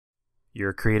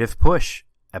Your Creative Push,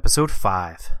 Episode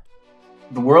 5.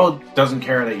 The world doesn't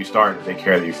care that you started, they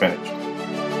care that you finished.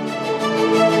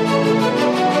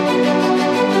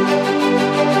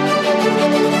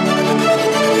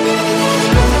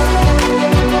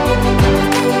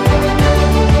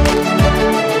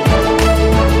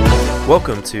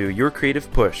 Welcome to Your Creative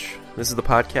Push. This is the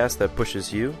podcast that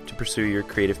pushes you to pursue your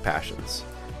creative passions.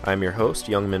 I'm your host,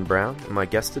 Youngman Brown, and my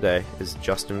guest today is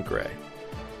Justin Gray.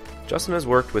 Justin has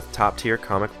worked with top-tier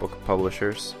comic book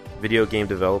publishers, video game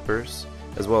developers,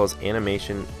 as well as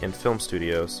animation and film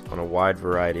studios on a wide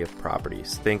variety of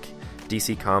properties. Think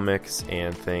DC Comics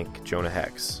and think Jonah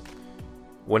Hex.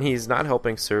 When he's not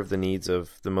helping serve the needs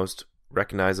of the most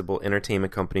recognizable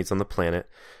entertainment companies on the planet,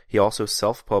 he also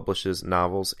self-publishes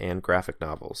novels and graphic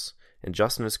novels. And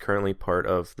Justin is currently part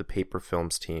of the Paper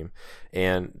Films team.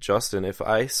 And Justin, if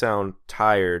I sound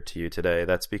tired to you today,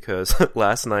 that's because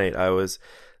last night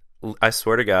I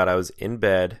swear to God, I was in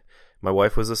bed, my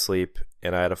wife was asleep,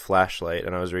 and I had a flashlight,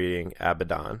 and I was reading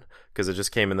Abbadon, because it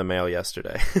just came in the mail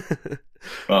yesterday.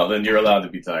 Well, then you're allowed to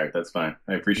be tired. That's fine.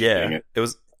 I appreciate doing it. It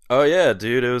was, oh yeah,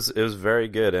 dude, it was very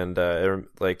good, and I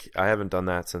haven't done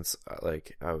that since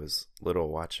I was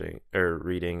little, watching or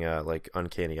reading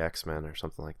Uncanny X-Men or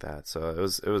something like that. So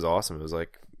it was awesome. It was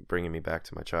like bringing me back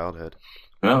to my childhood.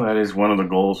 Well, that is one of the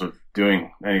goals of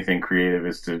doing anything creative,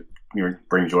 is to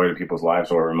bring joy to people's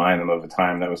lives or remind them of a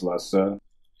time that was less,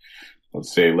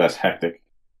 let's say, less hectic.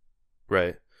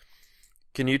 Right.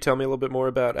 Can you tell me a little bit more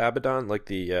about Abbadon, like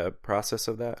the process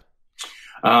of that?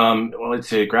 Well,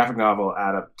 it's a graphic novel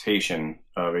adaptation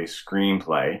of a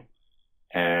screenplay.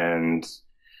 And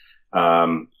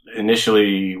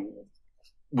initially,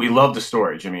 we loved the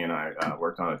story. Jimmy and I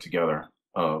worked on it together,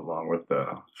 along with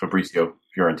Fabrizio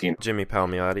Fiorentino. Jimmy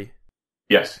Palmiotti.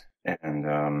 Yes.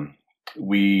 And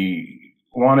we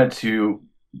wanted to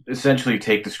essentially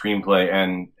take the screenplay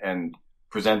and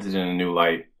present it in a new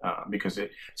light, because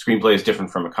screenplay is different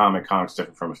from a comic's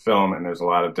different from a film, and there's a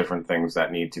lot of different things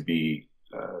that need to be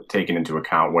taken into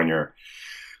account when you're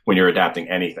adapting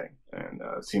anything. And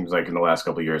it seems like in the last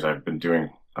couple of years I've been doing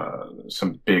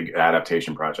some big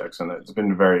adaptation projects, and it's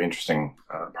been a very interesting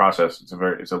process.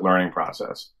 It's a learning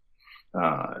process.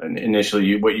 And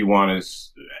initially, what you want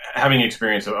is having the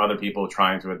experience of other people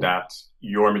trying to adapt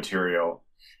your material,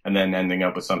 and then ending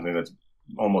up with something that's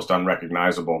almost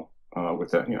unrecognizable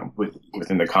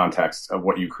within the context of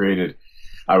what you created.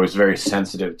 I was very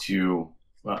sensitive to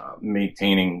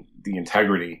maintaining the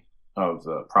integrity of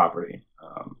the property,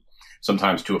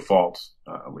 sometimes to a fault,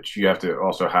 which you have to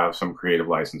also have some creative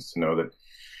license to know that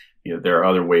there are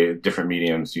other ways, different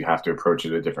mediums. You have to approach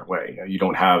it a different way. You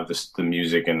don't have the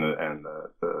music and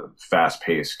the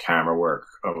fast-paced camera work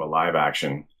of a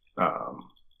live-action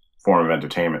form of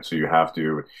entertainment. So you have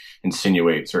to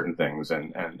insinuate certain things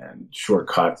and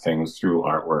shortcut things through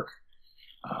artwork.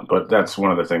 But that's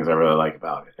one of the things I really like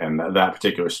about it. And that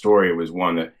particular story was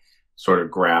one that sort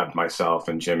of grabbed myself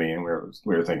and Jimmy, and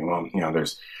we were thinking, well,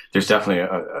 there's definitely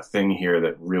a thing here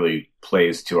that really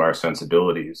plays to our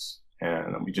sensibilities.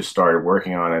 And we just started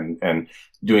working on it and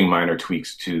doing minor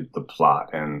tweaks to the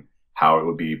plot and how it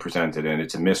would be presented. And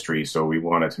it's a mystery, so we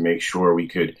wanted to make sure we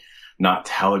could not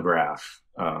telegraph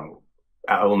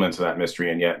elements of that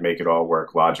mystery and yet make it all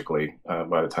work logically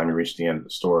by the time you reach the end of the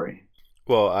story.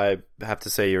 Well, I have to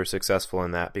say you were successful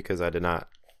in that, because I did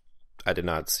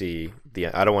not see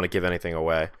I don't want to give anything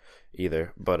away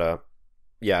either, but I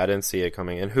didn't see it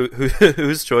coming. And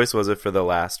whose choice was it for the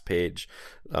last page?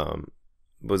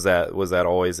 Was that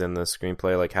always in the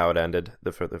screenplay, like how it ended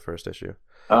for the first issue?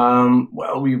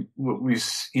 Well,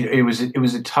 it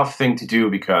was a tough thing to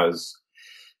do, because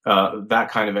that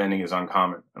kind of ending is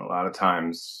uncommon, and a lot of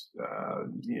times,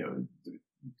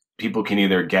 people can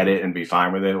either get it and be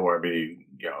fine with it, or be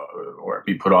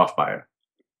put off by it.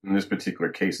 In this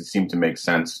particular case, it seemed to make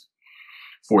sense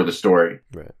for the story,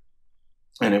 right?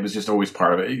 And it was just always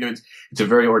part of it. It's a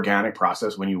very organic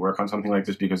process when you work on something like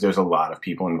this, because there's a lot of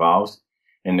people involved.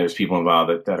 And there's people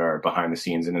involved that are behind the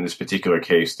scenes. And in this particular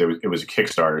case, it was a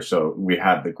Kickstarter. So we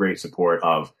had the great support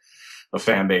of a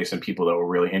fan base and people that were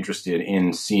really interested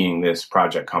in seeing this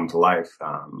project come to life.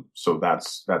 So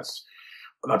that's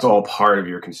all part of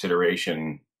your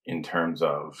consideration in terms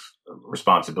of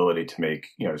responsibility to make,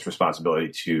 it's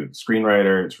responsibility to the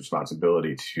screenwriter, it's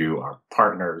responsibility to our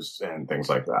partners and things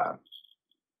like that.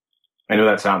 I know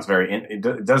that sounds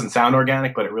it doesn't sound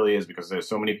organic, but it really is, because there's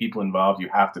so many people involved. You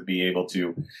have to be able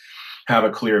to have a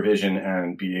clear vision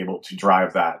and be able to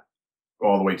drive that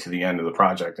all the way to the end of the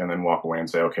project, and then walk away and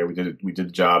say, okay, we did it. We did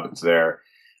the job. It's there,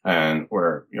 and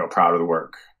we're proud of the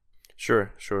work.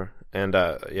 Sure. And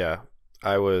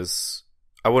I was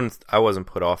I wasn't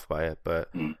put off by it,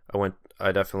 but Mm.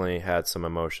 I definitely had some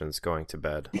emotions going to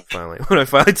bed finally when I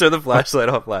finally turned the flashlight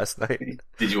off last night.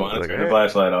 Did you want to Like, turn the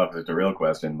flashlight off? It's a real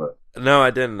question, but no, I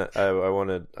didn't.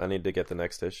 I need to get the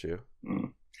next issue.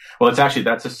 Well,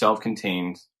 that's a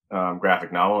self-contained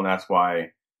graphic novel, and that's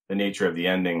why the nature of the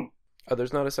ending. Oh,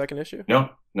 there's not a second issue? No,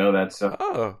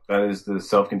 that is the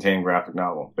self-contained graphic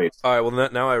novel based. All right, well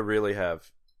now I really have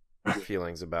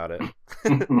feelings about it.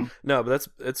 No, but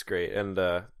it's great, and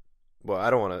well,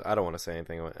 I don't want to say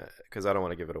anything because I don't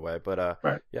want to give it away. But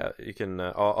Right. yeah, you can.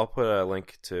 I'll put a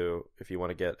link to if you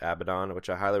want to get Abbadon, which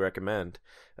I highly recommend.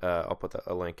 I'll put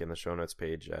a link in the show notes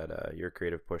page at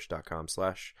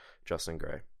yourcreativepush.com/Justin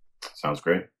Gray. Sounds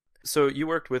great. So you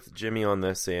worked with Jimmy on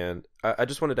this, and I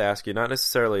just wanted to ask you, not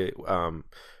necessarily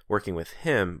working with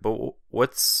him, but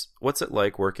what's it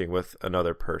like working with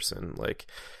another person? Like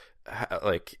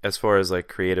as far as like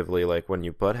creatively, like when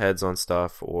you butt heads on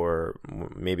stuff, or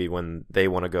maybe when they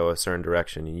want to go a certain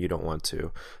direction and you don't want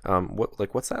to.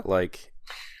 What's that like?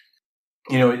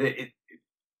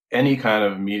 Any kind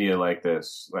of media like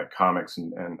this, like comics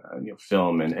and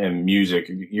film and music,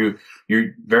 you're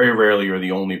very rarely you're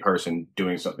the only person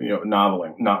doing something.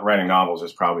 Noveling, not writing novels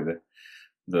is probably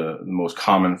the most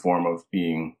common form of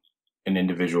being an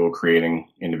individual creating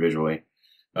individually.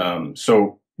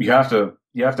 So you have to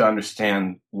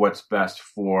understand what's best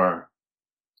for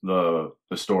the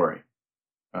story.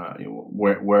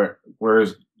 Where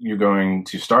is you're going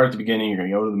to start at the beginning, you're going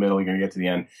to go to the middle, you're going to get to the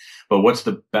end, but what's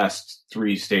the best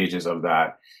 3 stages of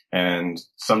that? And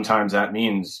sometimes that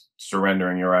means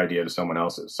surrendering your idea to someone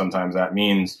else's. Sometimes that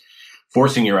means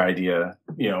forcing your idea,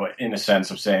 in a sense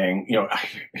of saying,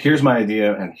 here's my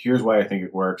idea and here's why I think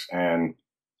it works, and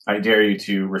I dare you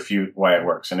to refute why it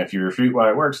works. And if you refute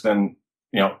why it works, then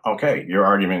okay, your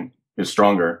argument is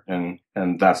stronger, and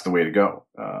that's the way to go.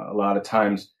 A lot of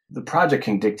times the project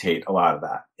can dictate a lot of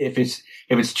that. If it's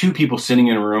 2 people sitting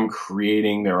in a room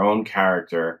creating their own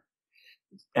character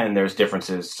and there's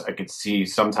differences, I could see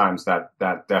sometimes that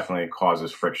definitely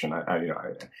causes friction.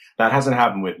 That hasn't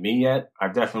happened with me yet.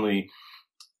 I've definitely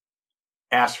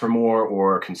asked for more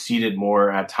or conceded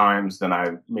more at times than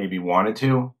I maybe wanted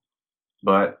to.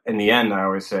 But in the end, I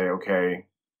always say, okay,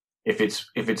 if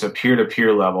it's a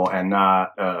peer-to-peer level and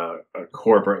not a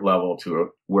corporate level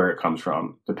to where it comes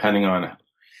from, depending on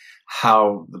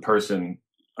how the person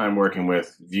I'm working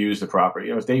with views the property.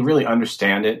 If they really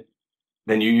understand it,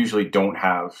 then you usually don't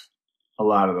have a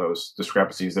lot of those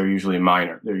discrepancies. They're usually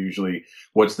minor. They're usually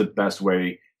what's the best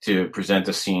way to present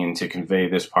a scene to convey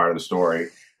this part of the story.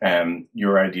 And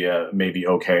your idea may be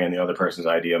okay and the other person's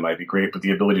idea might be great, but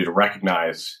the ability to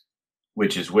recognize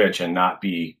which is which and not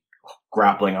be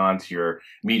grappling onto your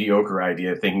mediocre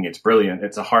idea thinking it's brilliant.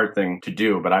 It's a hard thing to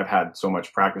do, but I've had so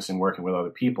much practice in working with other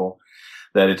people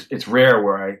that it's rare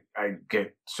where I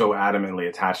get so adamantly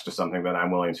attached to something that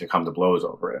I'm willing to come to blows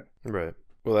over it. Right.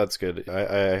 Well, that's good.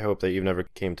 I hope that you've never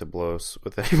came to blows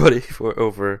with anybody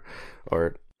over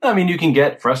art. I mean, you can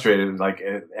get frustrated like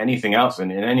anything else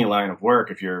in any line of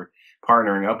work if you're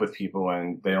partnering up with people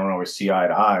and they don't always see eye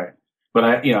to eye.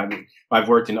 But I've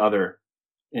worked in other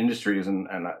industries and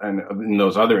in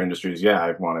those other industries, yeah,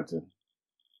 I've wanted to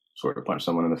sort of punch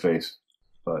someone in the face.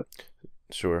 But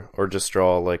sure. Or just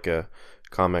draw like a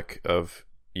comic of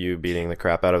you beating the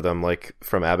crap out of them, like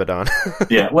from Abbadon.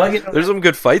 Yeah, well, there's some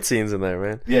good fight scenes in there,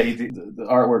 man. Yeah, the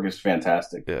artwork is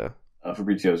fantastic. Yeah,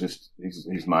 Fabrizio's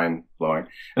he's mind blowing,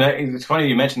 and it's funny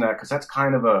you mentioned that because that's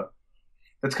kind of a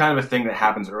thing that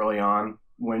happens early on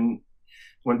when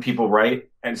people write,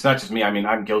 and it's not just me. I mean,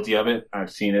 I'm guilty of it.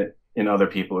 I've seen it in other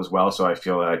people as well, so I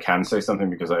feel that I can say something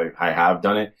because I have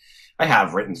done it. I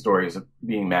have written stories of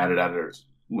being mad at editors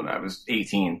when I was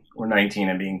 18 or 19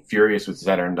 and being furious with his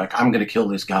editor and like, I'm going to kill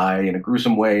this guy in a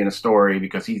gruesome way in a story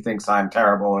because he thinks I'm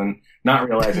terrible, and not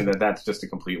realizing that that's just a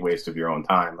complete waste of your own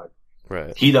time. Like,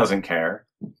 right. He doesn't care.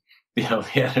 The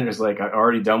editor's like, I'm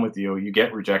already done with you. You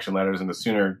get rejection letters, and the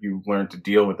sooner you learn to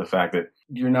deal with the fact that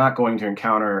you're not going to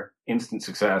encounter instant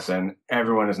success and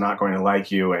everyone is not going to like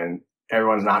you and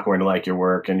everyone's not going to like your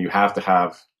work, and you have to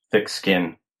have thick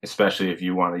skin, especially if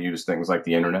you want to use things like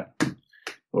the internet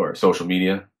or social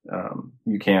media.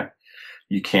 You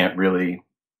can't really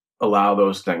allow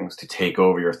those things to take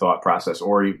over your thought process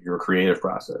or your creative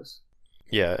process.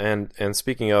 Yeah, and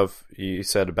speaking of, you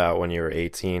said about when you were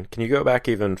 18, can you go back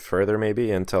even further maybe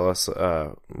and tell us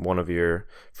one of your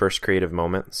first creative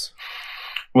moments?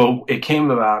 Well, it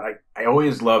came about, I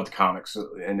always loved comics,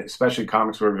 and especially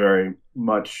comics were very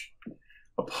much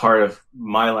a part of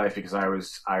my life because I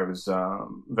was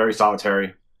very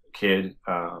solitary kid.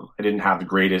 I didn't have the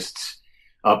greatest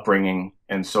upbringing,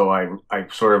 and so I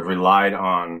sort of relied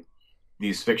on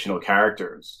these fictional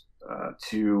characters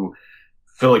to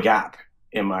fill a gap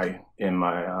in my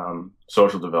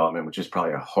social development, which is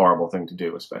probably a horrible thing to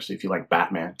do, especially if you like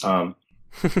Batman.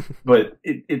 But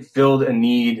it filled a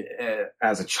need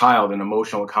as a child in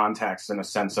emotional context and a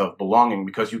sense of belonging,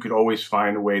 because you could always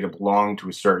find a way to belong to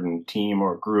a certain team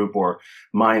or group or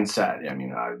mindset. I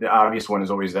mean, the obvious one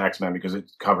is always the X-Men, because it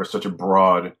covers such a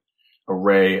broad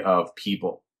array of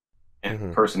people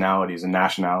and personalities and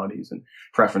nationalities and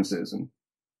preferences, and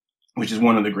which is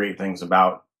one of the great things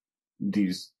about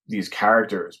these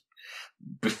characters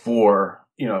before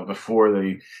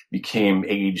they became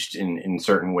aged in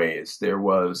certain ways. There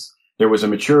was a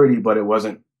maturity, but it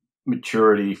wasn't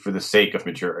maturity for the sake of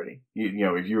maturity.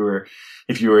 If you were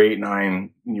 8,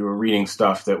 9, and you were reading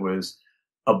stuff that was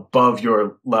above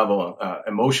your level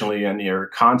emotionally and your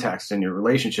context and your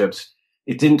relationships,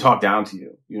 it didn't talk down to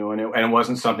you, and it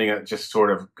wasn't something that just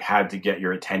sort of had to get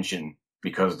your attention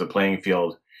because the playing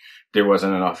field, there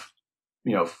wasn't enough,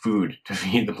 food to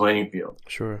feed the playing field.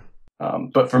 Sure.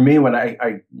 But for me, when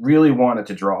I really wanted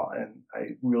to draw, and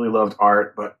I really loved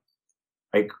art, but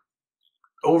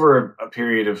over a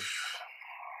period of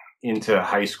into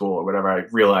high school or whatever, I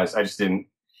realized I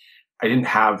didn't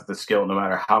have the skill. No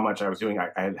matter how much I was doing,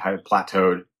 I had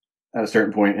plateaued at a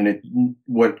certain point, and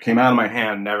what came out of my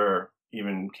hand never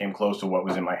even came close to what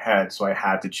was in my head. So I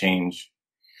had to change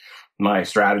my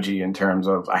strategy in terms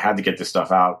of I had to get this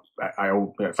stuff out.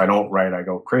 If I don't write, I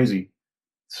go crazy.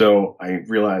 So I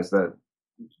realized that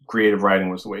creative writing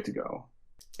was the way to go.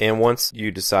 And once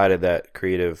you decided that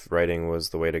creative writing was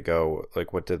the way to go,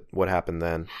 like what happened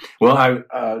then? Well,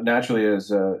 I naturally,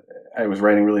 as I was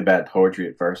writing really bad poetry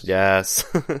at first. Yes.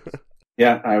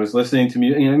 Yeah, I was listening to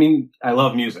music. I mean, I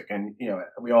love music, and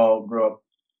we all grew up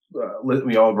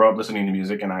listening to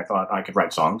music, and I thought I could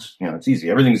write songs. It's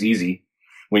easy. Everything's easy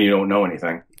when you don't know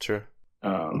anything. Sure.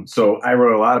 So I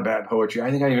wrote a lot of bad poetry. I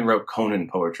think I even wrote Conan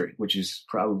poetry, which is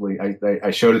probably,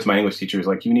 I showed it to my English teacher. He was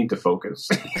like, you need to focus.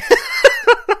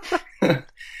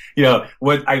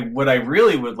 What I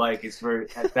really would like is for,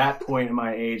 at that point in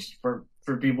my age, for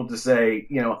people to say,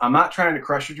 I'm not trying to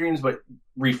crush your dreams, but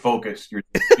refocus your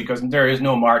dreams, because there is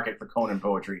no market for Conan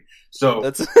poetry. So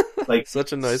that's like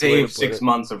such a nice save way to put 6 it.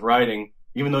 months of writing,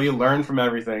 even though you learn from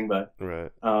everything, but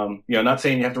right. Not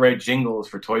saying you have to write jingles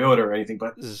for Toyota or anything,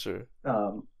 but sure.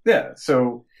 Yeah.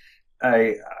 So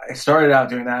I started out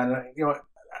doing that, and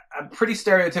I'm pretty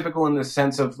stereotypical in the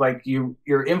sense of like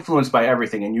you're influenced by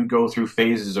everything, and you go through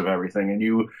phases of everything, and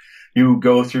you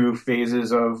go through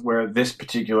phases of where this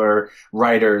particular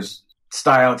writer's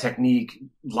style, technique,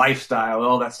 lifestyle,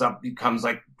 all that stuff becomes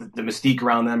like the mystique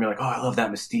around them. You're like, oh, I love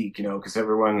that mystique, because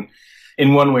everyone,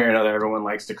 in one way or another, everyone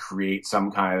likes to create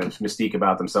some kind of mystique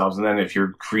about themselves. And then if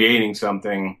you're creating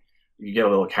something, you get a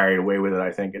little carried away with it,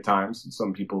 I think, at times. And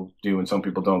some people do, and some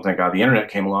people don't. Thank God the internet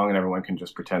came along and everyone can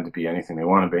just pretend to be anything they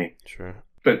want to be. Sure.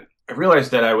 But I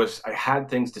realized that I had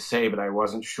things to say, but I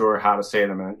wasn't sure how to say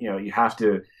them. And, you have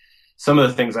to, some of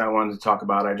the things I wanted to talk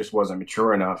about, I just wasn't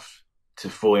mature enough to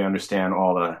fully understand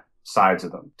all the sides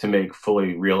of them, to make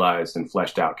fully realized and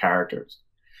fleshed out characters.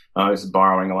 I was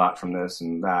borrowing a lot from this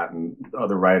and that and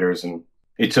other writers, and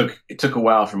it took a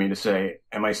while for me to say,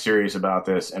 am I serious about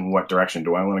this, and what direction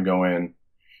do I want to go in?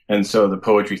 And so the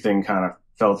poetry thing kind of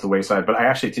fell to the wayside, but I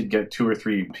actually did get 2 or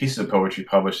 3 pieces of poetry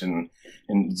published in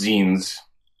zines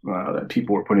that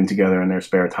people were putting together in their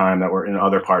spare time that were in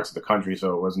other parts of the country.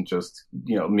 So it wasn't just,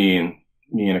 me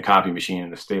and a copy machine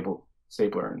and a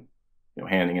stapler and,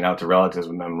 handing it out to relatives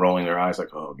and them rolling their eyes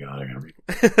like, oh God, I gotta read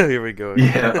it. Here we go.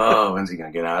 Yeah. Oh, when's he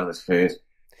gonna get out of this phase?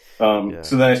 So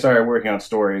then I started working on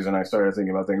stories, and I started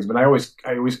thinking about things, but I always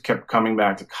kept coming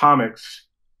back to comics,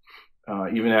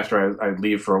 even after I'd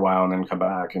leave for a while and then come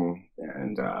back,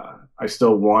 and I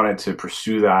still wanted to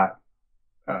pursue that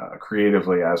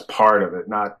creatively as part of it,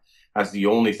 not as the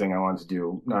only thing I wanted to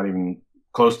do, not even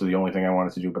close to the only thing I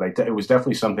wanted to do, but it was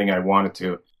definitely something I wanted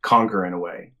to conquer in a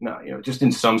way, not, just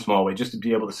in some small way, just to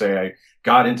be able to say I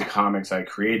got into comics, I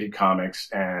created comics,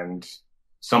 and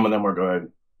some of them were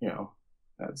good,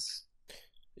 that's.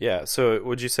 Yeah. So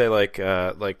would you say like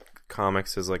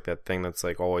comics is like that thing that's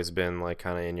like always been like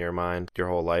kind of in your mind your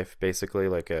whole life, basically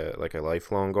like a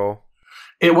lifelong goal?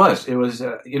 It was, it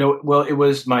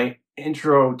was my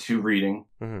intro to reading,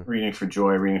 reading for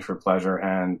joy, reading for pleasure,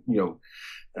 and,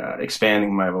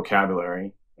 expanding my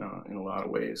vocabulary in a lot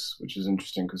of ways, which is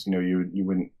interesting because, you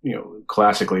wouldn't,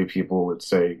 classically people would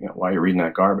say, why are you reading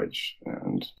that garbage?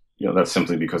 And, that's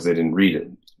simply because they didn't read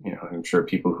it. I'm sure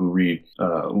people who read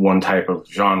one type of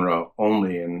genre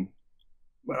only, and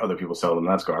other people tell them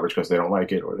that's garbage because they don't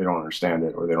like it, or they don't understand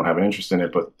it, or they don't have an interest in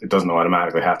it, but it doesn't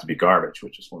automatically have to be garbage,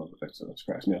 which is one of the things that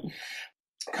cracks me up.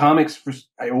 comics,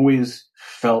 I always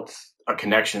felt a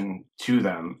connection to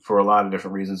them for a lot of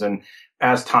different reasons. And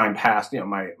as time passed,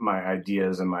 my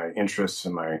ideas and my interests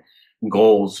and my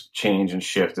goals change and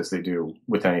shift as they do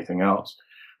with anything else.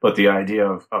 But the idea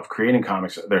of creating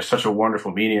comics, they're such a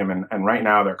wonderful medium. And right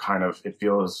now it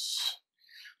feels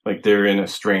like they're in a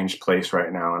strange place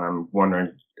right now. And I'm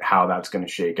wondering how that's going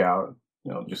to shake out,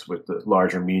 just with the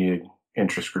larger media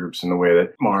interest groups and the way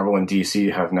that Marvel and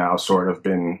DC have now sort of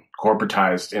been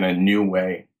corporatized in a new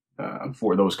way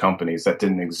for those companies that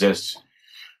didn't exist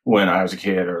when I was a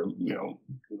kid, or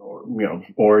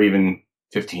even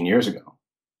 15 years ago.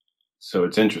 So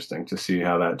it's interesting to see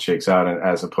how that shakes out, and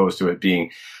as opposed to it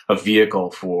being a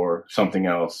vehicle for something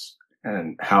else,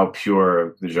 and how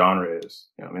pure the genre is.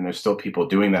 There's still people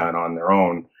doing that on their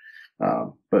own,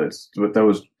 but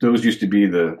those used to be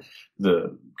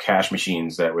the cash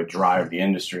machines that would drive the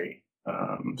industry.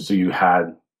 So you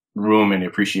had room and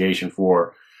appreciation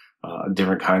for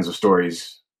different kinds of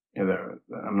stories.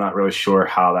 I'm not really sure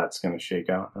how that's going to shake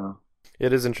out now.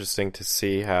 It is interesting to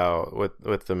see how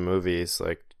with the movies,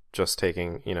 like just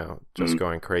taking, just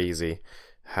going crazy,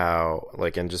 how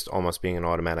and just almost being an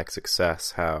automatic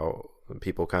success, how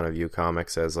people kind of view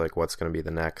comics as like what's going to be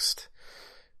the next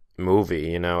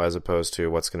movie, as opposed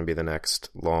to what's going to be the next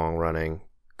long running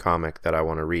comic that I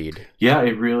want to read. Yeah,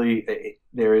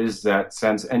 there is that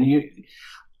sense. And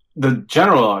the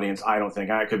general audience, I don't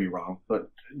think, I could be wrong, but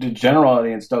the general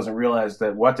audience doesn't realize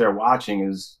that what they're watching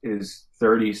is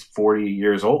 30, 40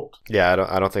 years old. Yeah,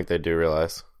 I don't think they do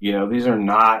realize. These are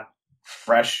not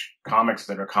fresh comics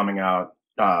that are coming out,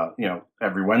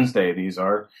 every Wednesday. These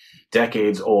are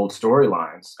decades old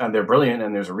storylines, and they're brilliant.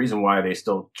 And there's a reason why they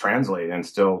still translate and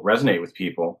still resonate with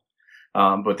people.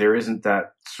 But there isn't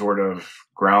that sort of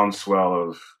groundswell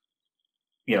of,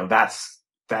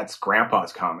 that's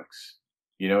grandpa's comics.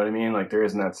 You know what I mean? Like there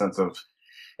isn't that sense of,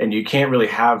 and you can't really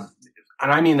have,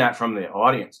 and I mean that from the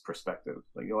audience perspective,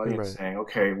 like the audience right. saying,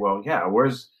 okay, well, yeah,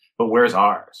 where's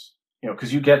ours?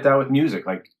 Cause you get that with music.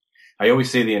 Like I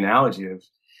always say the analogy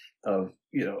of,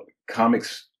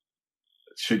 comics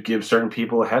should give certain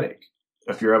people a headache.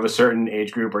 If you're of a certain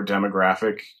age group or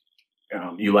demographic,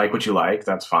 you like what you like,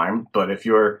 that's fine. But if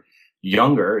you're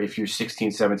younger, if you're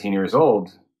 16, 17 years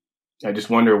old, I just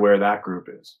wonder where that group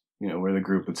is, where the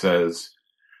group that says,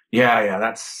 yeah,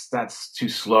 that's too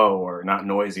slow or not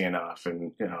noisy enough.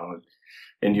 And,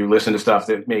 and you listen to stuff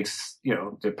that makes,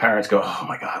 the parents go, oh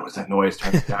my God, what's that noise?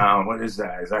 Turn it down. What is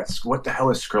that? What the hell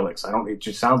is Skrillex? it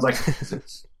just sounds like,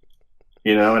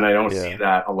 and I don't see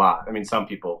that a lot. I mean, some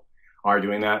people are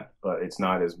doing that, but it's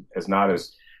not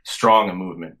as strong a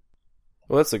movement.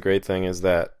 Well, that's the great thing is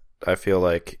that I feel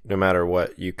like no matter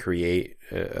what you create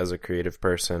as a creative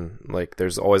person, like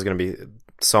there's always going to be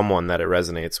someone that it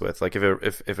resonates with. Like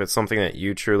if it's something that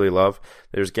you truly love,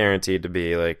 there's guaranteed to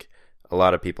be like a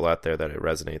lot of people out there that it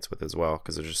resonates with as well,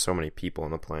 because there's just so many people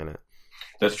on the planet.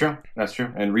 That's true.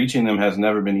 And reaching them has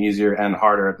never been easier and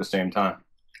harder at the same time.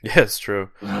 Yeah, it's true.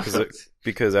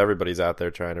 Because everybody's out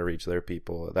there trying to reach their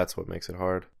people. That's what makes it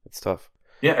hard. It's tough.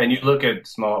 Yeah, and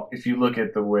if you look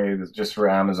at the way that just for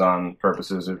Amazon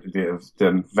purposes,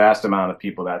 the vast amount of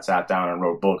people that sat down and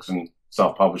wrote books and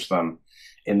self-published them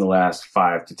in the last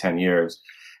 5 to 10 years,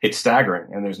 it's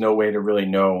staggering. And there's no way to really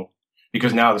know,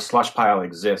 because now the slush pile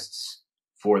exists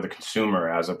for the consumer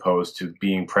as opposed to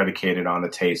being predicated on the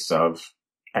tastes of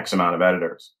X amount of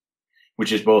editors,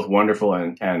 which is both wonderful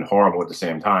and horrible at the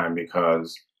same time,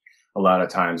 because a lot of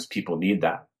times people need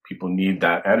that. People need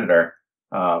that editor.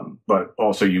 But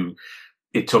also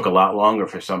it took a lot longer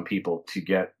for some people to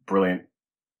get brilliant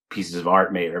pieces of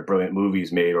art made or brilliant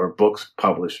movies made or books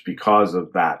published because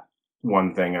of that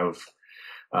one thing of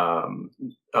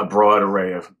a broad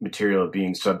array of material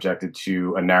being subjected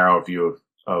to a narrow view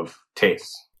of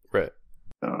tastes. Right.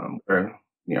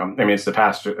 It's the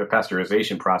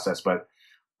pasteurization process, but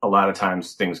a lot of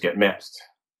times things get missed.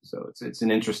 So it's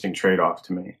an interesting trade-off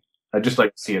to me. I'd just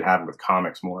like to see it happen with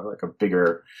comics more, like a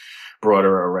bigger,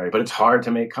 broader array. But it's hard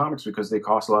to make comics because they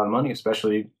cost a lot of money,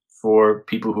 especially for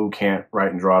people who can't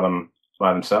write and draw them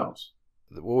by themselves.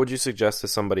 What would you suggest to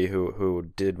somebody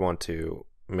who did want to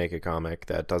make a comic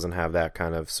that doesn't have that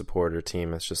kind of support or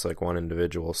team? It's just like one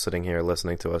individual sitting here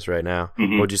listening to us right now.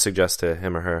 Mm-hmm. What would you suggest to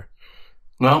him or her?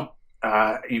 Well,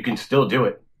 you can still do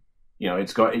it.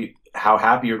 How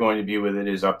happy you're going to be with it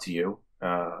is up to you.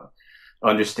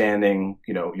 Understanding,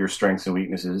 your strengths and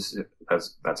weaknesses,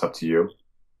 that's up to you.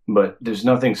 But there's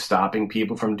nothing stopping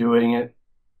people from doing it.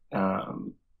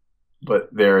 But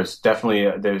there's definitely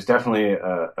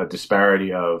a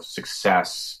disparity of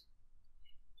success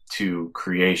to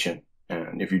creation.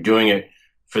 And if you're doing it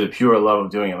for the pure love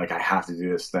of doing it. Like, I have to do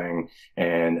this thing,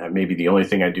 and it may be the only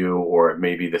thing I do, or it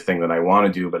may be the thing that I want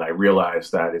to do, but I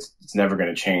realize that it's never going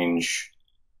to change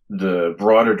the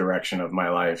broader direction of my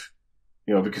life,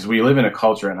 because we live in a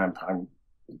culture, and I'm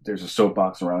there's a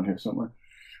soapbox around here somewhere.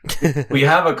 We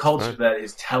have a culture that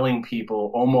is telling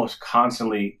people almost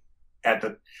constantly at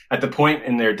the point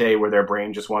in their day where their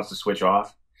brain just wants to switch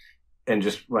off and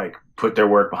just like put their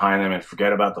work behind them and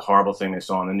forget about the horrible thing they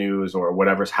saw on the news or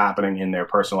whatever's happening in their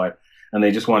personal life. And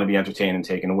they just want to be entertained and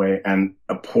taken away. And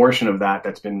a portion of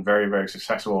that's been very, very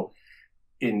successful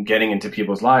in getting into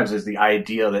people's lives is the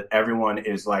idea that everyone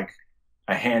is like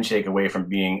a handshake away from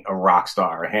being a rock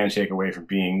star, a handshake away from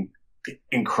being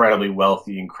incredibly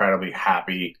wealthy, incredibly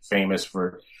happy, famous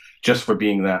for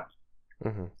being that.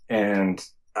 Mm-hmm. And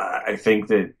I think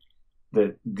that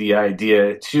the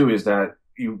idea too is that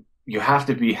you have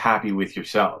to be happy with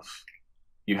yourself.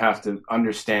 You have to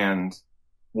understand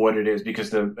what it is,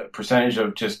 because the percentage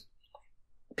of just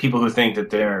people who think that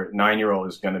their 9-year-old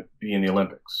is going to be in the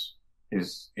Olympics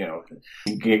is,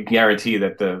 guarantee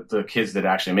that the kids that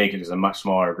actually make it is a much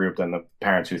smaller group than the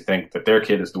parents who think that their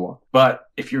kid is the one. But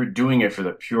if you're doing it for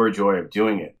the pure joy of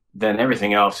doing it, then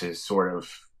everything else is sort of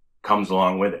comes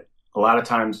along with it. A lot of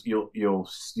times you'll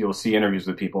see interviews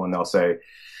with people and they'll say,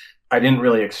 I didn't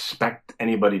really expect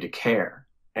anybody to care.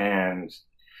 And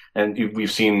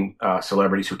we've seen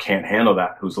celebrities who can't handle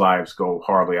that, whose lives go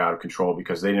horribly out of control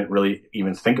because they didn't really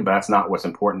even think about it's not what's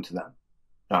important to them.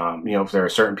 If there are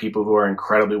certain people who are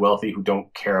incredibly wealthy who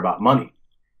don't care about money,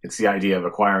 it's the idea of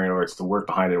acquiring it, or it's the work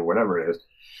behind it, or whatever it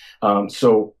is.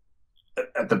 So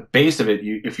at the base of it,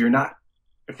 if you're not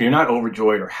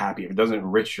overjoyed or happy, if it doesn't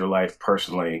enrich your life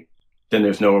personally, then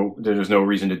there's no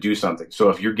reason to do something. So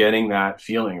if you're getting that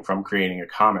feeling from creating a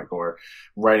comic or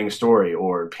writing a story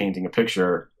or painting a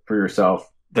picture for yourself,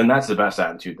 then that's the best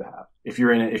attitude to have. If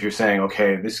you're in it, if you're saying,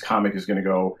 okay, this comic is going to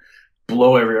go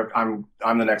blow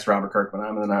I'm the next Robert Kirkman,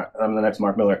 I'm the next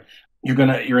Mark Miller,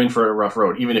 you're in for a rough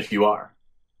road. Even if you are,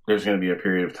 there's going to be a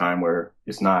period of time where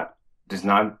it's not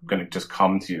going to just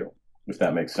come to you, if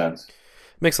that makes sense.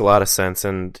 Makes a lot of sense.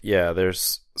 And yeah,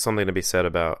 there's something to be said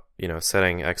about,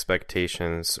 setting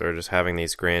expectations or just having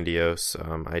these grandiose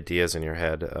ideas in your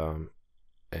head.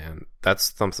 And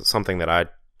that's something that I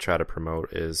try to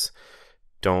promote is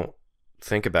don't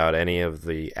think about any of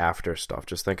the after stuff.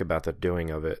 Just think about the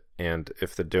doing of it. And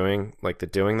if the doing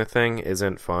the thing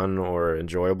isn't fun or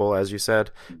enjoyable, as you said,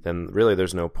 then really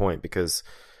there's no point, because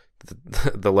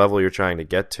the level you're trying to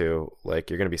get to,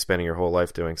 like, you're going to be spending your whole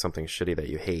life doing something shitty that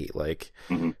you hate, like,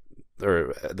 mm-hmm.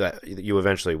 or that you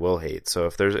eventually will hate. So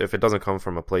if it doesn't come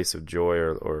from a place of joy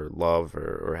or love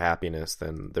or happiness,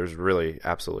 then there's really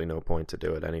absolutely no point to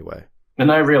do it anyway.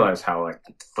 And I realize how like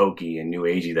folky and new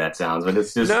agey that sounds, but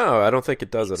it's just no, I don't think it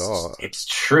does at all. It's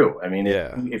true. I mean,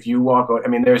 if you walk away, I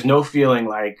mean, there's no feeling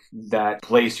like that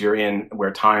place you're in where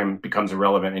time becomes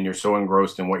irrelevant and you're so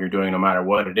engrossed in what you're doing, no matter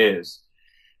what it is.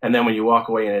 And then when you walk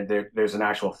away and there's an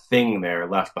actual thing there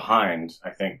left behind, I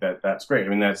think that's great. I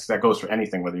mean, that goes for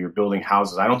anything, whether you're building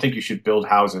houses. I don't think you should build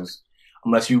houses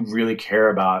unless you really care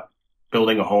about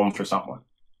building a home for someone.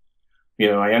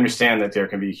 I understand that there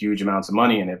can be huge amounts of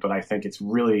money in it, but I think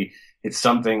it's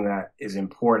something that is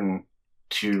important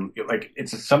to, like,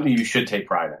 it's something you should take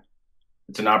pride in.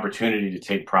 It's an opportunity to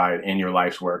take pride in your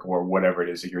life's work or whatever it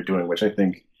is that you're doing, which I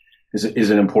think is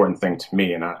an important thing to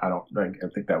me. And I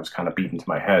think that was kind of beaten to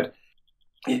my head.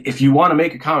 If you want to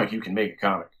make a comic, you can make a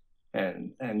comic,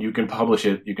 and you can publish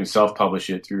it. You can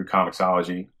self-publish it through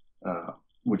Comixology,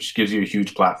 which gives you a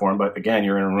huge platform. But again,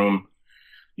 you're in a room.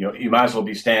 You might as well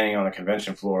be standing on a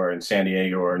convention floor in San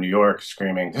Diego or New York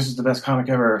screaming, "This is the best comic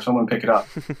ever. Someone pick it up."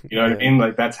 You know what I mean?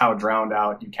 Like, that's how drowned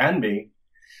out you can be.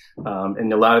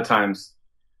 And a lot of times,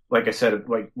 like I said,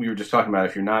 like we were just talking about,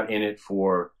 if you're not in it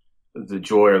for the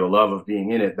joy or the love of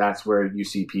being in it, that's where you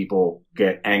see people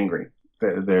get angry.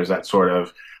 There's that sort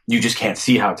of, you just can't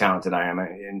see how talented I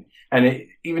am. And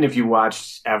even if you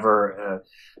watch ever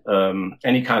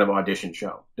any kind of audition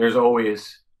show, there's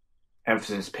always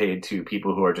emphasis paid to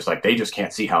people who are just like, they just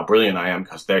can't see how brilliant I am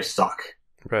because they suck.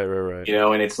 Right.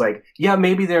 And it's like, yeah,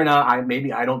 maybe they're not.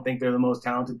 I don't think they're the most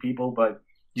talented people, but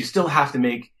you still have to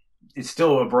make, it's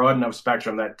still a broad enough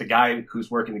spectrum that the guy who's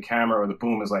working the camera or the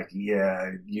boom is like,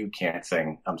 yeah, you can't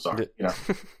sing. I'm sorry.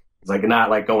 It's like not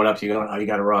like going up to you going, oh, you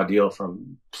got a raw deal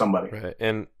from somebody. Right.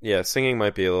 And yeah, singing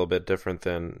might be a little bit different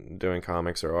than doing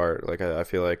comics or art. Like I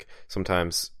feel like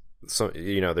sometimes so,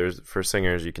 there's, for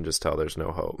singers, you can just tell there's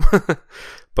no hope.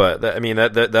 But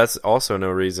that's also no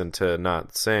reason to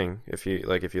not sing if you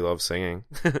love singing.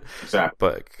 Exactly.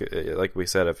 But like we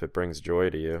said, if it brings joy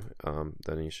to you,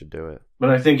 then you should do it. But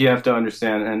I think you have to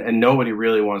understand, and nobody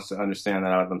really wants to understand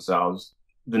that out of themselves.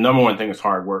 The number one thing is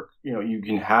hard work. You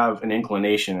can have an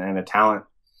inclination and a talent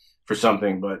for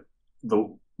something, but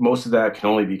most of that can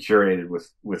only be curated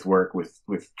with work,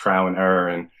 with trial and error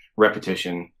and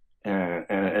repetition,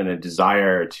 and a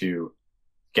desire to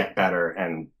get better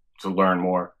and to learn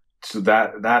more. So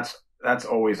that's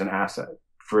always an asset.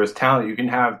 For his talent, you can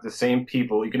have the same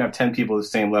people, you can have 10 people with the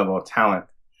same level of talent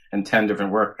and 10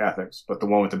 different work ethics, but the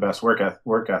one with the best work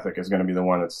ethic is going to be the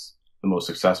one that's the most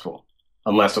successful.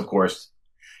 Unless, of course,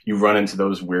 you run into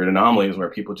those weird anomalies where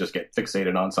people just get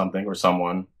fixated on something or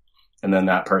someone, and then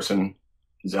that person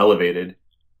is elevated,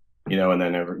 and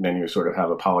then you sort of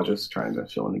have apologists trying to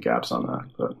fill in the gaps on that.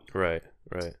 But. Right.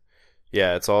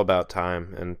 Yeah, it's all about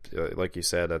time, and like you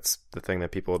said, that's the thing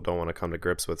that people don't want to come to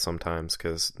grips with sometimes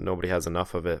because nobody has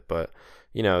enough of it. But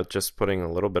just putting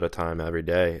a little bit of time every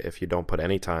day, if you don't put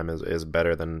any time, is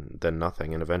better than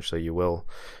nothing, and eventually you will,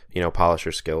 polish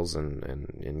your skills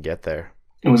and get there.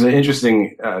 It was an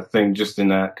interesting thing just in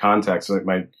that context. Like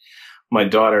my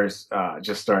daughter's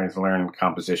just starting to learn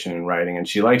composition and writing, and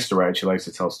she likes to write. She likes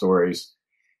to tell stories,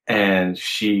 and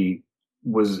she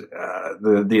was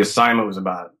the assignment was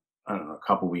about, I don't know, a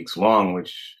couple weeks long,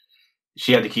 which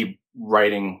she had to keep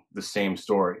writing the same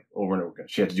story over and over again.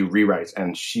 She had to do rewrites,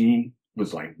 and she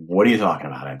was like, "What are you talking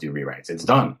about? I do rewrites. It's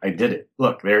done. I did it.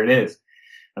 Look, there it is."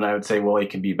 And I would say, "Well,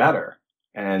 it can be better."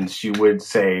 And she would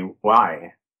say,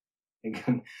 "Why?"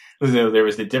 There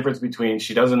was the difference between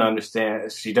she doesn't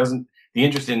understand. The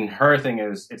interest in her thing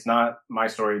is it's not my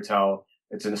story to tell.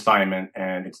 It's an assignment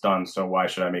and it's done. So why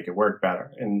should I make it work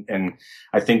better? And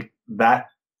I think that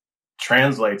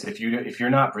translates if you're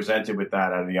not presented with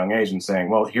that at a young age and saying,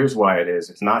 well, here's why it is.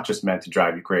 It's not just meant to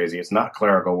drive you crazy. It's not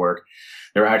clerical work.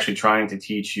 They're actually trying to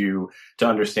teach you to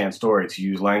understand story, to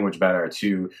use language better,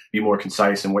 to be more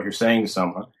concise in what you're saying to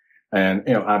someone. And,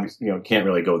 obviously, can't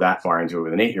really go that far into it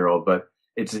with an 8-year-old, but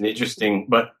it's an interesting,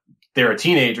 but there are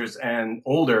teenagers and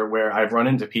older where I've run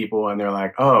into people and they're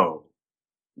like, oh,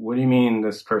 what do you mean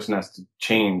this person has to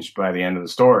change by the end of the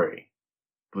story?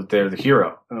 But they're the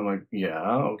hero. And I'm like, yeah,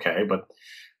 okay. But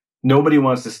nobody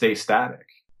wants to stay static,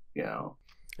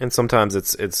 And sometimes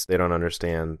it's they don't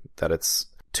understand that it's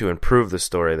to improve the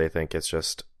story. They think it's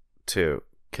just to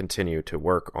continue to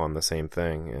work on the same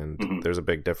thing. And there's a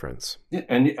big difference. Yeah,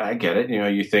 and I get it.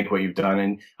 You think what you've done.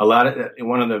 And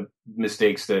one of the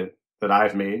mistakes that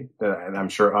I've made, and I'm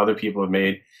sure other people have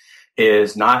made,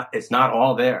 is it's not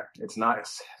all there.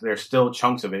 There's still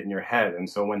chunks of it in your head. And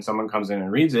so when someone comes in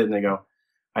and reads it and they go,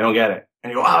 I don't get it.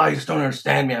 And you go, you just don't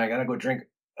understand me. I got to go drink,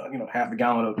 half a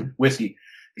gallon of whiskey.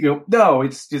 No,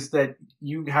 it's just that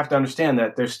you have to understand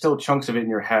that there's still chunks of it in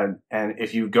your head. And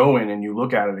if you go in and you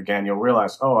look at it again, you'll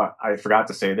realize, I forgot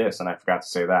to say this and I forgot to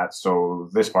say that. So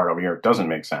this part over here doesn't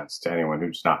make sense to anyone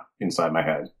who's not inside my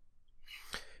head.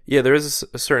 Yeah, there is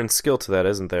a certain skill to that,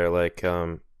 isn't there? Like,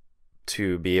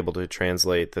 to be able to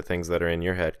translate the things that are in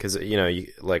your head. Because,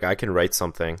 I can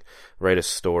write a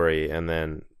story, and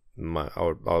then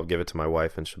I'll give it to my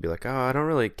wife and she'll be like, I don't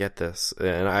really get this.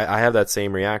 And I have that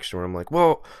same reaction where I'm like,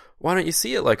 well, why don't you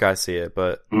see it like I see it?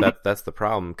 But that's the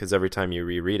problem, because every time you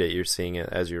reread it, you're seeing it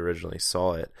as you originally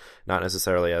saw it, not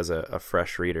necessarily as a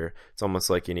fresh reader. It's almost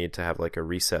like you need to have like a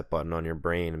reset button on your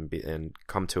brain and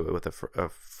come to it with a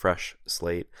fresh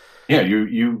slate. Yeah,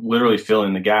 you literally fill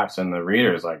in the gaps, and the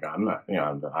reader is like, I'm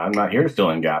not here to fill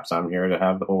in gaps. I'm here to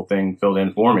have the whole thing filled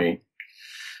in for me.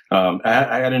 I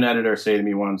had an editor say to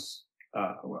me once,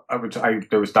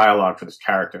 there was dialogue for this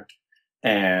character,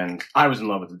 and I was in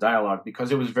love with the dialogue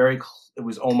because it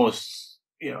was almost,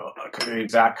 an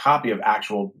exact copy of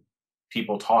actual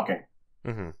people talking.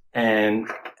 Mm-hmm. And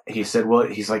he said,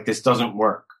 he's like, this doesn't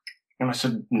work. And I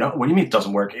said, no, what do you mean it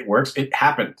doesn't work? It works. It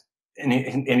happened. And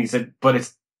he said, but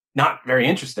it's not very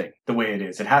interesting the way it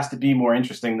is. It has to be more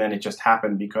interesting than it just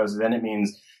happened, because then it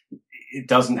means it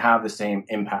doesn't have the same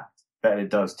impact that it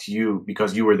does to you,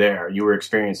 because you were there, you were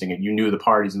experiencing it, you knew the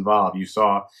parties involved, you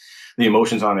saw the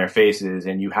emotions on their faces,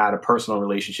 and you had a personal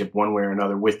relationship one way or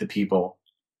another with the people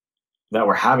that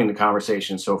were having the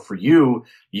conversation. So for you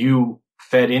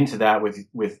fed into that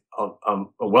with a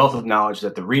wealth of knowledge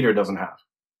that the reader doesn't have.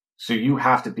 So you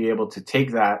have to be able to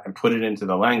take that and put it into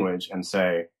the language and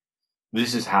say,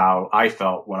 this is how I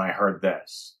felt when I heard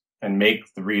this, and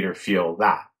make the reader feel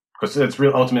that. Because it's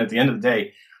real ultimate at the end of the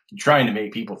day, you're trying to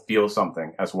make people feel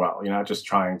something as well. You're not just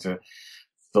trying to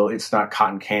it's not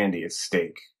cotton candy, it's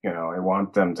steak. I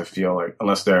want them to feel like,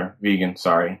 unless they're vegan,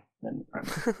 sorry. And I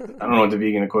don't know what the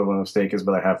vegan equivalent of steak is,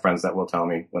 but I have friends that will tell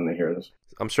me when they hear this.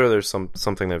 I'm sure there's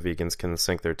something that vegans can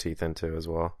sink their teeth into as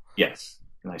well. Yes.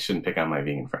 And I shouldn't pick on my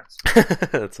vegan friends.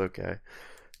 That's okay.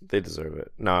 They deserve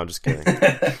it. No, I'm just kidding.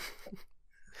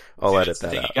 I'll edit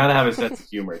that out. You gotta have a sense of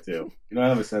humor too. You don't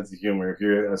have a sense of humor. If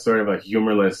you're a sort of a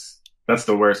humorless, that's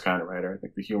the worst kind of writer. I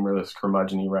think the humorless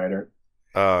curmudgeon-y writer.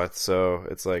 Oh, it's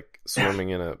like swimming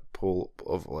in a pool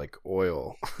of like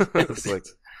oil. It's like,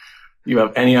 you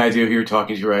have any idea who you're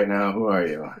talking to right now? Who are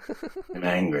you? I'm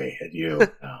angry at you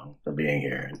for being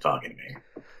here and talking to me.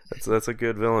 That's a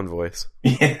good villain voice.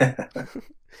 Yeah.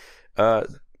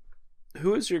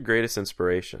 Who is your greatest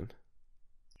inspiration?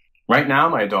 Right now,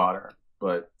 my daughter,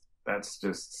 but that's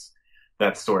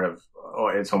sort of,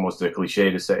 it's almost a cliche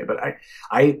to say, but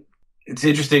it's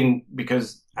interesting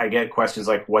because I get questions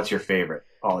like, what's your favorite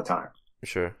all the time?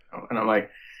 Sure. And I'm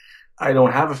like, I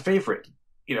don't have a favorite,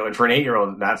 and for an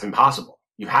 8-year-old, that's impossible.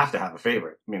 You have to have a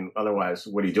favorite. I mean, otherwise,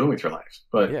 what are you doing with your life?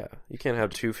 But yeah, you can't have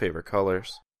two favorite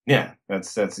colors. Yeah,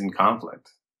 that's in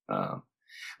conflict.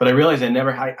 But I realized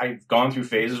I've gone through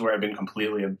phases where I've been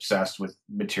completely obsessed with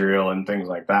material and things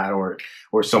like that, or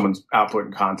someone's output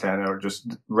and content, or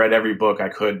just read every book I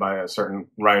could by a certain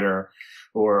writer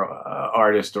or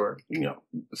artist, or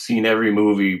seen every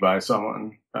movie by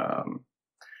someone.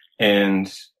 And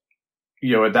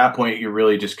at that point, you're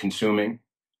really just consuming.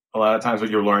 A lot of times, but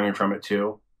you're learning from it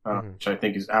too, which I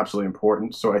think is absolutely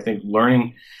important. So I think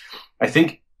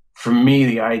for me,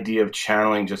 the idea of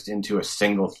channeling just into a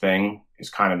single thing is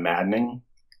kind of maddening.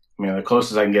 I mean, the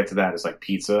closest I can get to that is like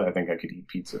pizza. I think I could eat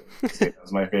pizza.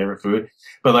 That's my favorite food.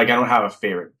 But like, I don't have a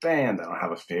favorite band. I don't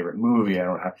have a favorite movie.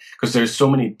 Because there's so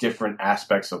many different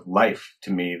aspects of life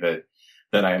to me that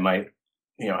I might,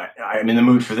 I'm in the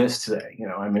mood for this today.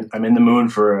 I'm in the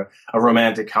mood for a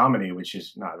romantic comedy, which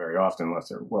is not very often unless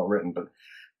they're well written. But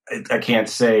I can't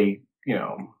say,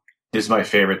 this is my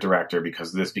favorite director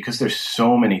because there's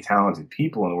so many talented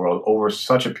people in the world over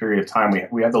such a period of time.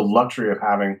 We have the luxury of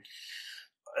having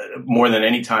more than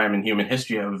any time in human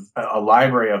history of a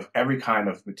library of every kind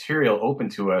of material open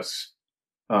to us,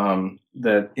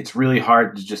 that it's really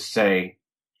hard to just say,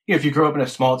 if you grew up in a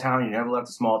small town, you never left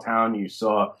a small town, you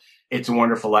saw It's a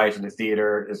Wonderful Life in the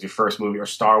theater as your first movie, or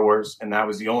Star Wars, and that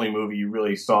was the only movie you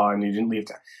really saw and you didn't leave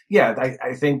town. Yeah,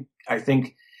 I think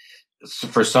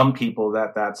for some people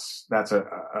that's a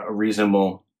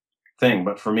reasonable thing,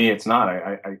 but for me it's not.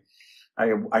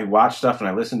 I watch stuff and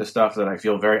I listen to stuff that I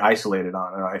feel very isolated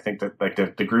on, and I think that like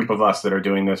the group of us that are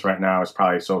doing this right now is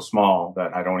probably so small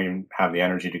that I don't even have the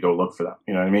energy to go look for them.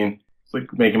 You know what I mean? It's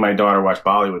like making my daughter watch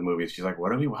Bollywood movies. She's like,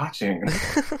 "What are we watching?"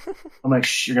 I'm like,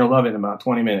 "Shh, you're gonna love it in about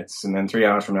 20 minutes, and then 3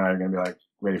 hours from now you're gonna be like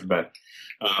ready for bed."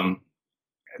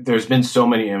 There's been so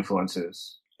many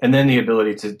influences. And then the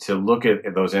ability to look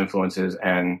at those influences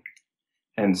and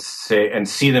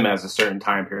see them as a certain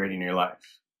time period in your life.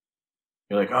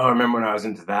 You're like, oh, I remember when I was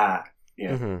into that.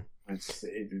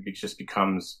 It just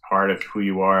becomes part of who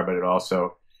you are. But it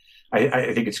also,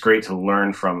 I think it's great to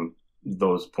learn from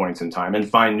those points in time and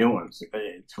find new ones.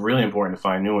 It's really important to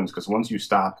find new ones, because once you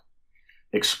stop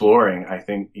exploring, I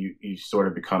think you sort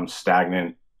of become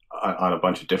stagnant on a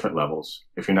bunch of different levels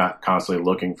if you're not constantly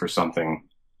looking for something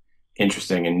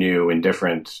interesting and new and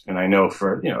different. And I know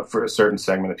for a certain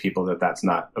segment of people that's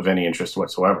not of any interest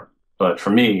whatsoever. But for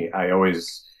me, I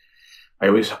always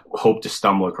hope to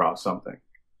stumble across something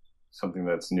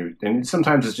that's new. And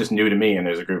sometimes it's just new to me, and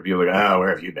there's a group of people like, oh, where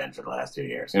have you been for the last 2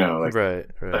 years? Right.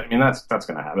 I mean, that's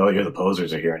going to happen. Oh, you're the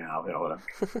posers are here now. Whatever.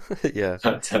 Yeah.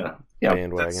 But,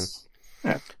 bandwagon.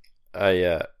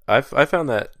 Yeah. I found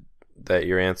that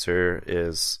your answer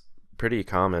is pretty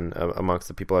common amongst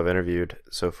the people I've interviewed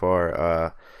so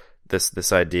far.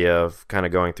 This idea of kind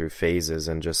of going through phases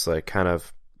and just like kind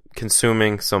of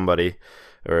consuming somebody,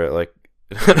 or like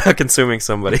not consuming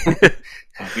somebody.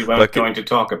 We weren't going to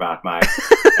talk about my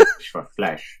for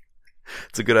flesh.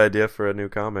 It's a good idea for a new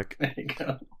comic. There you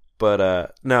go.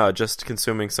 But no, just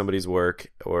consuming somebody's work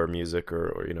or music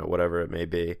or whatever it may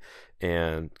be,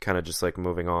 and kind of just like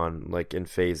moving on like in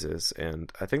phases.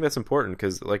 And I think that's important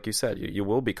because, like you said, you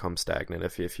will become stagnant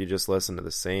if you just listen to the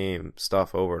same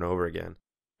stuff over and over again.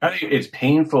 I think it's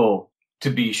painful to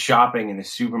be shopping in a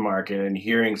supermarket and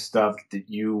hearing stuff that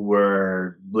you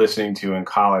were listening to in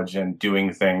college and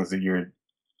doing things that you're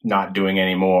not doing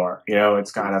anymore.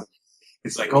 It's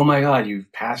like, oh my God,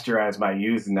 you've pasteurized my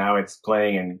youth and now it's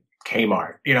playing in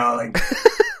Kmart.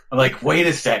 I'm like, wait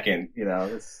a second,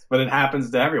 but it happens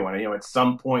to everyone. At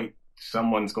some point,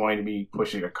 someone's going to be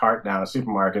pushing a cart down a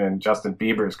supermarket and Justin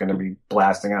Bieber is going to be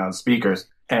blasting out on speakers.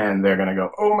 And they're going to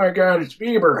go, oh my God, it's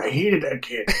Bieber. I hated that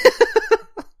kid.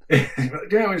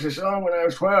 That was a song when I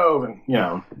was 12. And,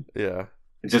 Yeah.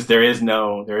 it's just,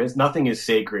 nothing is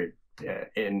sacred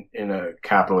in a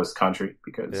capitalist country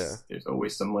because there's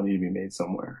always some money to be made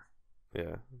somewhere.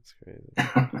 Yeah, that's crazy.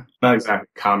 Not exactly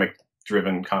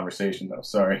comic-driven conversation, though.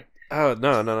 Sorry. Oh,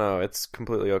 no. It's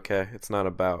completely okay. It's not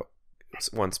about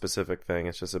one specific thing.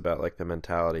 It's just about like the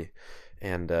mentality.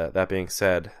 And that being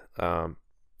said, I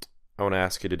want to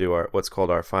ask you to do what's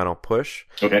called our final push.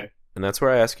 Okay. And that's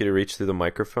where I ask you to reach through the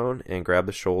microphone and grab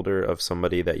the shoulder of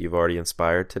somebody that you've already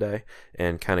inspired today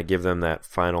and kind of give them that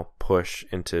final push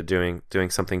into doing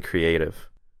something creative.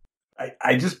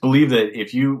 I just believe that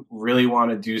if you really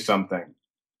want to do something,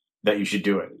 that you should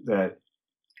do it.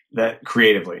 That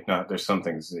creatively. No, there's some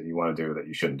things that you want to do that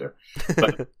you shouldn't do.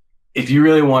 But if you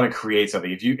really want to create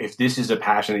something, if this is a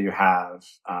passion that you have,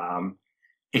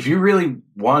 if you really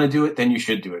want to do it, then you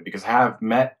should do it. Because I have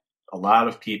met a lot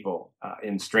of people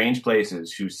in strange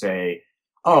places who say,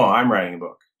 "Oh, I'm writing a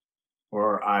book,"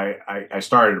 or I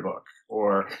started a book,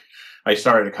 or I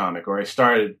started a comic, or I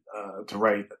started to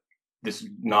write this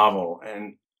novel.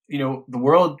 And, the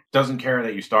world doesn't care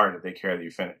that you started. They care that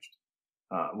you finished.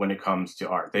 When it comes to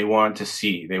art, they want to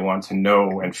see, they want to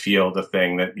know and feel the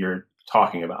thing that you're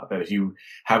talking about, that if you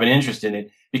have an interest in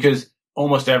it, because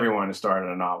almost everyone has started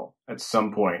a novel at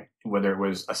some point, whether it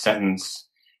was a sentence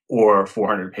or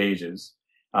 400 pages,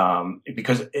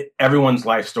 because everyone's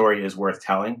life story is worth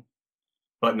telling,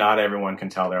 but not everyone can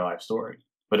tell their life story.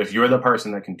 But if you're the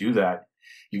person that can do that,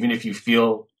 even if you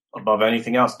feel above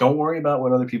anything else, don't worry about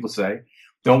what other people say.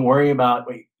 Don't worry about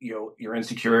your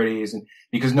insecurities, and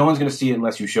because no one's going to see it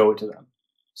unless you show it to them.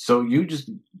 So you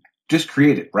just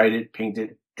create it, write it, paint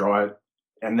it, draw it,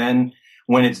 and then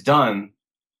when it's done,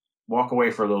 walk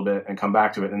away for a little bit and come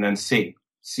back to it, and then see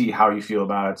how you feel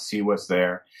about it, see what's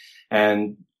there,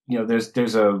 and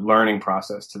there's a learning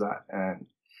process to that, and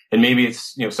maybe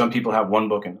it's some people have one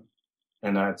book in them,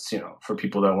 and that's for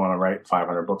people that want to write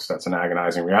 500 books, that's an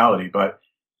agonizing reality, but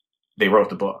they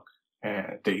wrote the book.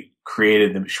 And they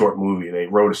created the short movie. They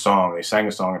wrote a song. They sang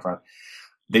a song in front.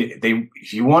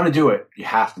 If you want to do it, you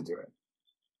have to do it,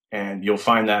 and you'll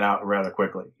find that out rather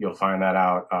quickly. You'll find that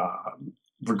out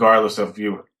regardless of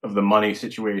the money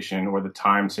situation or the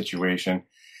time situation,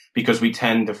 because we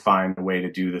tend to find a way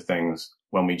to do the things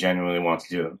when we genuinely want to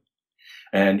do them.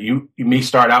 And you may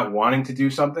start out wanting to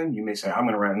do something. You may say, I'm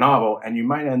going to write a novel, and you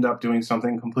might end up doing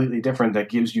something completely different that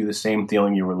gives you the same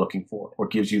feeling you were looking for, or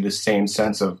gives you the same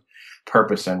sense of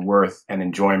purpose and worth and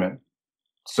enjoyment.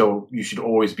 So you should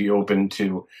always be open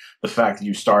to the fact that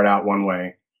you start out one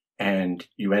way and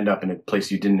you end up in a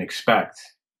place you didn't expect.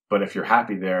 But if you're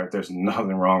happy there, there's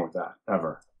nothing wrong with that,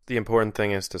 ever. The important thing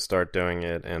is to start doing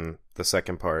it, and the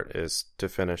second part is to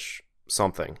finish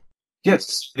something.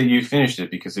 Yes, that you finished it,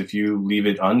 because if you leave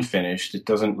it unfinished, it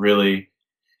doesn't really,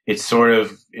 it's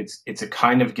a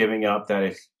kind of giving up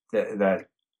that that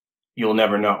you'll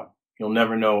never know. You'll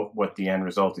never know what the end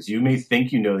result is. You may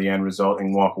think you know the end result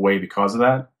and walk away because of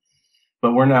that,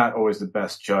 but we're not always the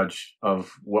best judge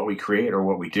of what we create or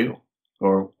what we do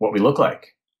or what we look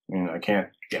like. I can't,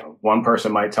 one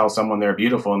person might tell someone they're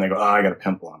beautiful and they go, oh, I got a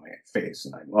pimple on my face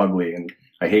and I'm ugly and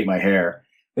I hate my hair.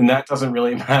 And that doesn't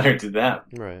really matter to them.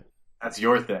 Right. That's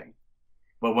your thing.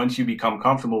 But once you become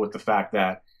comfortable with the fact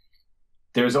that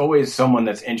there's always someone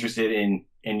that's interested in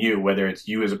you, whether it's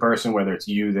you as a person, whether it's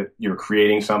you that you're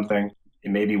creating something,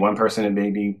 it may be one person, it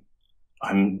may be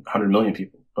 100 million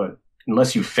people. But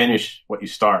unless you finish what you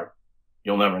start,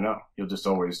 you'll never know. You'll just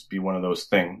always be one of those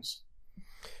things.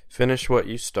 Finish what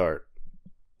you start.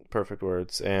 Perfect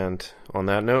words. And on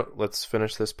that note, let's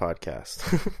finish this podcast.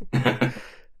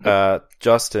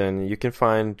 Justin, you can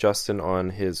find Justin on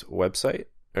his website,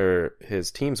 or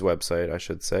his team's website, I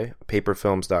should say,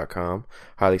 paperfilms.com.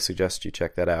 Highly suggest you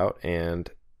check that out. And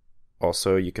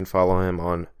also you can follow him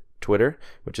on Twitter,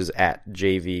 which is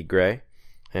 @JVGray.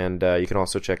 And you can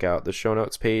also check out the show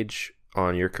notes page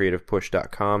on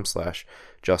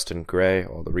yourcreativepush.com/Justin Gray.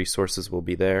 All the resources will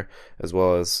be there, as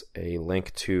well as a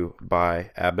link to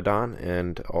buy Abbadon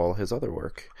and all his other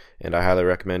work. And I highly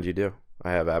recommend you do.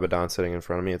 I have Abbadon sitting in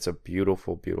front of me. It's a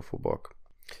beautiful, beautiful book.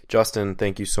 Justin,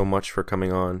 thank you so much for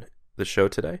coming on the show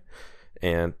today.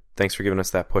 And thanks for giving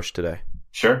us that push today.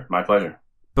 Sure, my pleasure.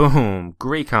 Boom.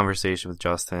 Great conversation with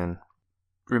Justin.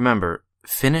 Remember,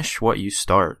 finish what you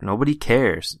start. Nobody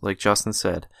cares. Like Justin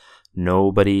said,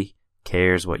 nobody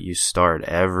cares what you start.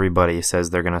 Everybody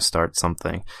says they're going to start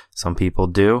something. Some people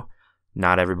do.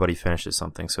 Not everybody finishes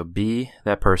something. So be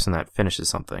that person that finishes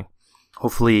something.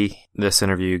 Hopefully this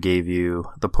interview gave you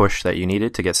the push that you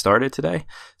needed to get started today.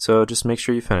 So just make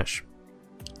sure you finish.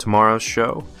 tomorrow's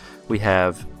show, we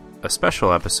have a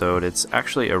special episode. It's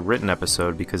actually a written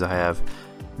episode because I have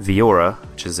Viora,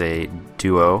 which is a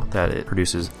duo that it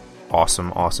produces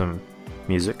awesome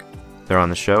music. They're on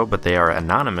the show, but they are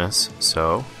anonymous,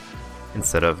 so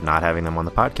instead of not having them on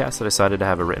the podcast, I decided to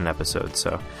have a written episode.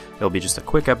 So it'll be just a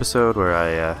quick episode where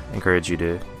I encourage you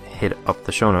to hit up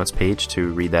the show notes page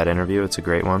to read that interview. It's a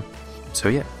great one. So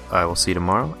yeah, I will see you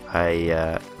tomorrow.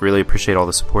 I really appreciate all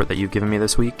the support that you've given me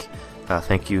this week.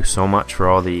 Thank you so much for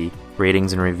all the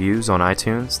ratings and reviews on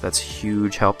iTunes. That's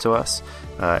huge help to us.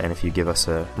 And if you give us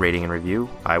a rating and review,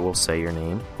 I will say your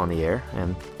name on the air,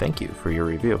 and thank you for your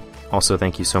review. Also,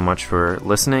 thank you so much for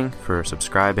listening, for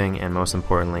subscribing, and most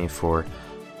importantly, for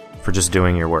just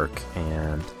doing your work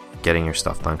and getting your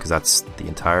stuff done, because that's the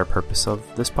entire purpose of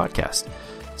this podcast.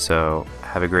 So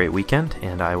have a great weekend,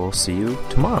 and I will see you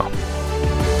tomorrow.